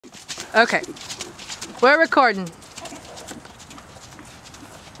Okay, we're recording.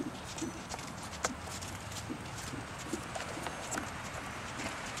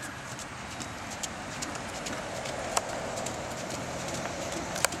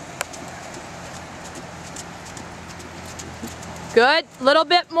 Good, little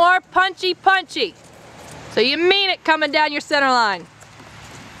bit more punchy. So you mean it coming down your center line.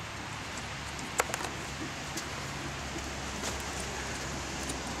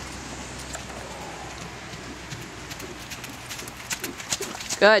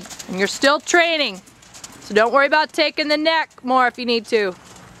 Good, and you're still training. So don't worry about taking the neck more if you need to.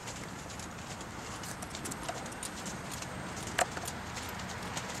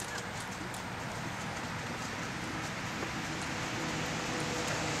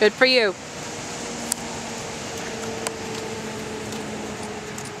 Good for you.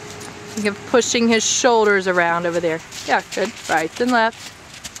 Think of pushing his shoulders around over there. Yeah, good. Right and left.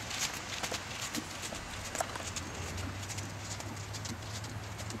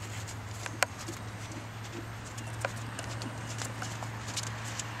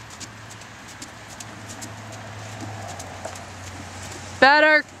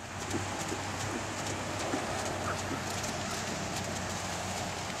 Better.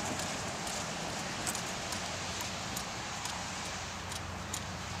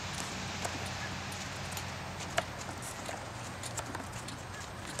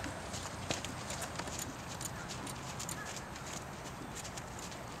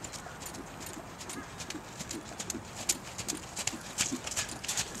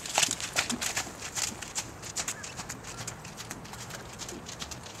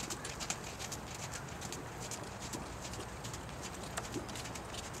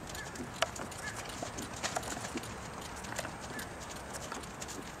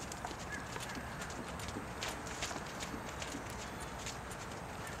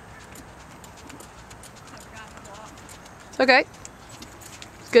 Okay.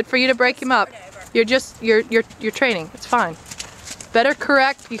 It's good for you to break him up. You're training. It's fine. Better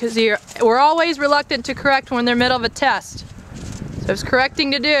correct because we're always reluctant to correct when they're middle of a test. So if it's correcting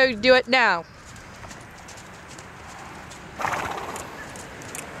to do it now.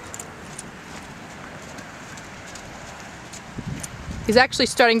 He's actually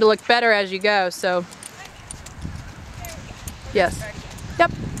starting to look better as you go, so yes.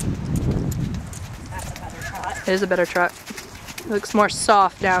 Yep. It is a better trot. He looks more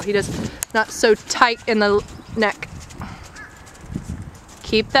soft now. He does not so tight in the neck.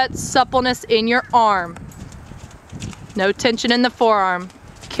 Keep that suppleness in your arm. No tension in the forearm.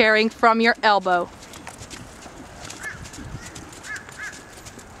 Carrying from your elbow.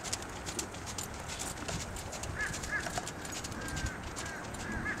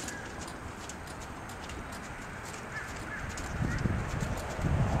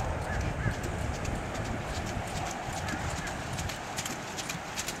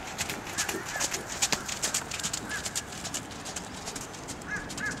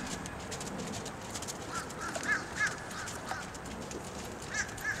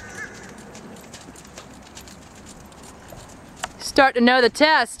 Start to know the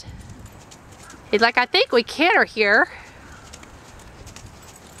test. He's like, I think we canter here.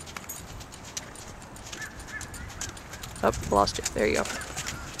 Oh, lost it. There you go.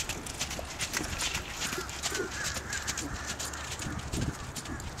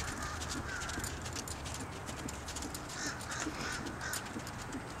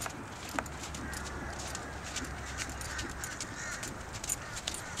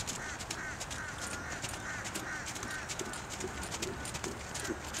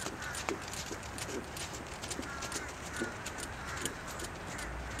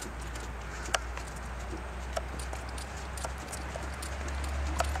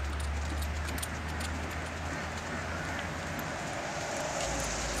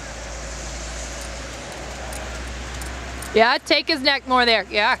 Yeah, take his neck more there.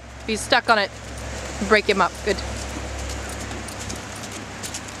 Yeah, he's stuck on it. Break him up. Good.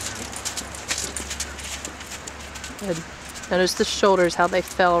 Good. Notice the shoulders, how they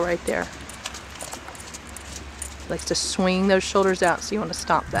fell right there. He likes to swing those shoulders out, so you want to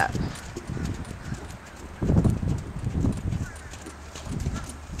stop that.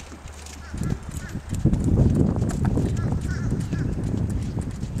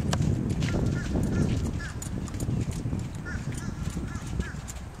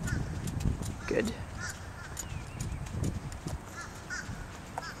 Good.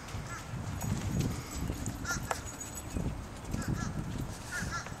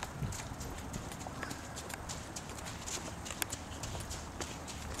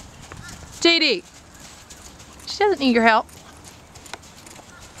 JD, she doesn't need your help.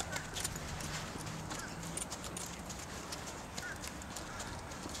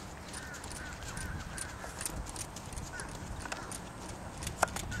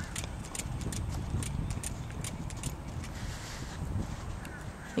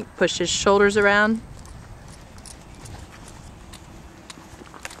 Push his shoulders around.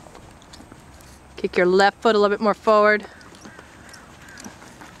 Kick your left foot a little bit more forward.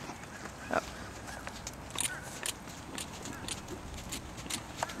 Oh.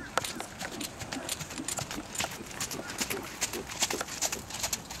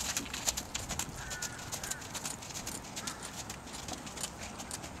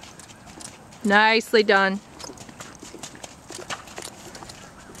 Nicely done.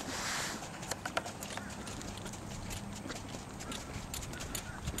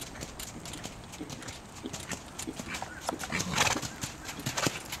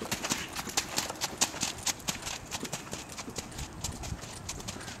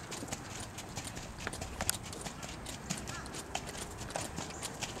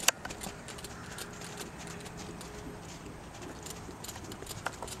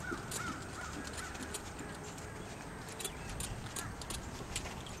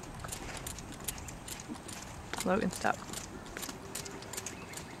 Logan, stop.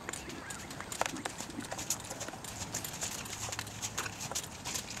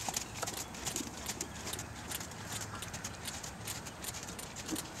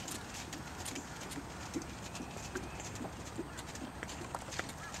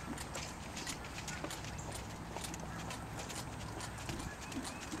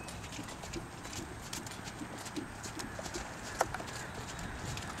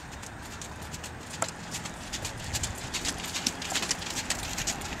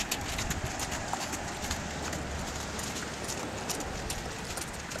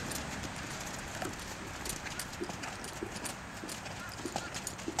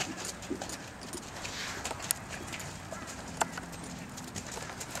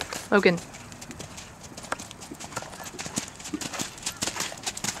 Logan.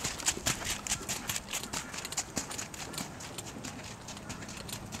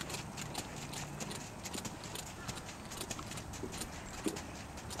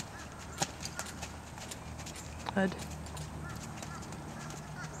 Good.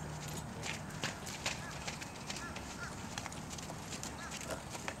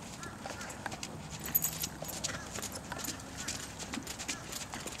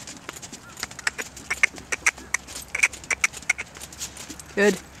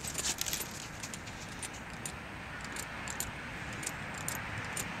 Good.